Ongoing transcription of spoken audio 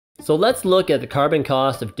So let's look at the carbon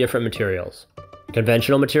cost of different materials.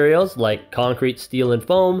 Conventional materials like concrete, steel, and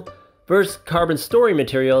foam versus carbon storing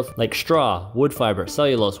materials like straw, wood fiber,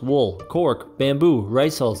 cellulose, wool, cork, bamboo,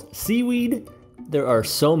 rice hulls, seaweed. There are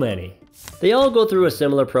so many. They all go through a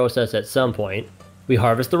similar process at some point. We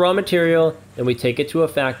harvest the raw material, then we take it to a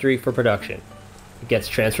factory for production. It gets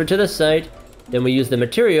transferred to the site, then we use the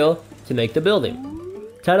material to make the building.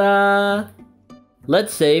 Ta-da!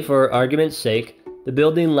 Let's say, for argument's sake, the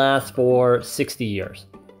building lasts for 60 years.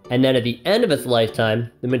 And then at the end of its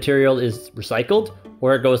lifetime, the material is recycled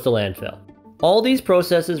or it goes to landfill. All these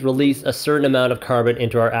processes release a certain amount of carbon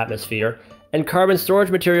into our atmosphere, and carbon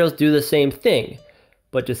storage materials do the same thing.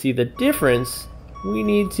 But to see the difference, we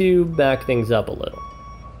need to back things up a little.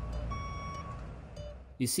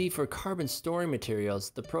 You see, for carbon storing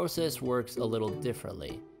materials, the process works a little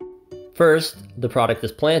differently. First, the product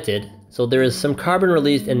is planted, so there is some carbon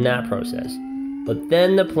released in that process. But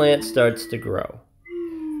then the plant starts to grow.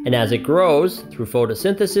 And as it grows, through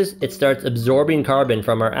photosynthesis, it starts absorbing carbon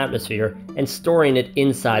from our atmosphere and storing it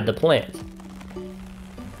inside the plant.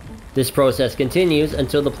 This process continues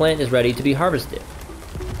until the plant is ready to be harvested.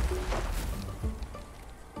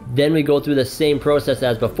 Then we go through the same process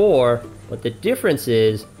as before, but the difference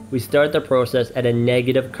is we start the process at a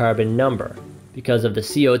negative carbon number because of the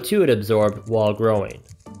CO2 it absorbed while growing.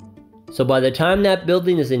 So by the time that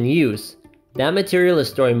building is in use, that material is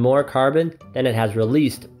storing more carbon than it has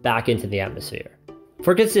released back into the atmosphere.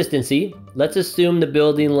 For consistency, let's assume the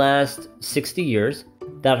building lasts 60 years.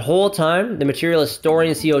 That whole time, the material is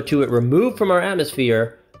storing CO2 it removed from our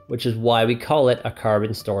atmosphere, which is why we call it a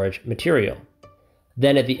carbon storage material.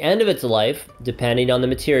 Then at the end of its life, depending on the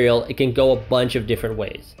material, it can go a bunch of different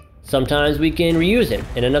ways. Sometimes we can reuse it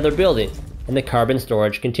in another building, and the carbon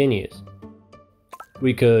storage continues.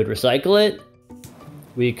 We could recycle it,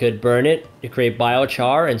 we could burn it to create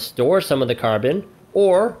biochar and store some of the carbon,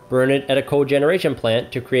 or burn it at a cogeneration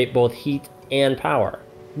plant to create both heat and power.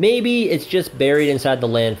 Maybe it's just buried inside the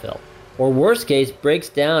landfill, or worst case, breaks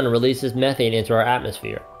down and releases methane into our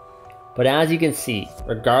atmosphere. But as you can see,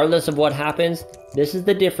 regardless of what happens, this is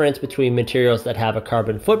the difference between materials that have a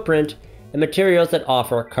carbon footprint and materials that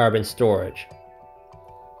offer carbon storage.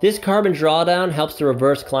 This carbon drawdown helps to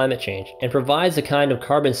reverse climate change and provides the kind of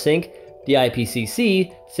carbon sink the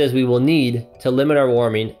IPCC says we will need to limit our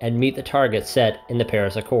warming and meet the targets set in the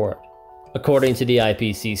Paris Accord. According to the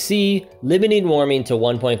IPCC, limiting warming to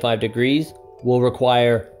 1.5 degrees will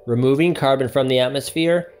require removing carbon from the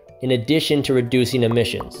atmosphere in addition to reducing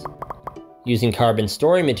emissions. Using carbon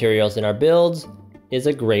storing materials in our builds is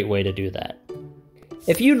a great way to do that.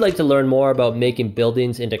 If you'd like to learn more about making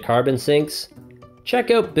buildings into carbon sinks,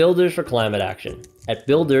 check out Builders for Climate Action at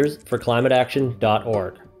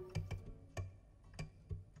buildersforclimateaction.org.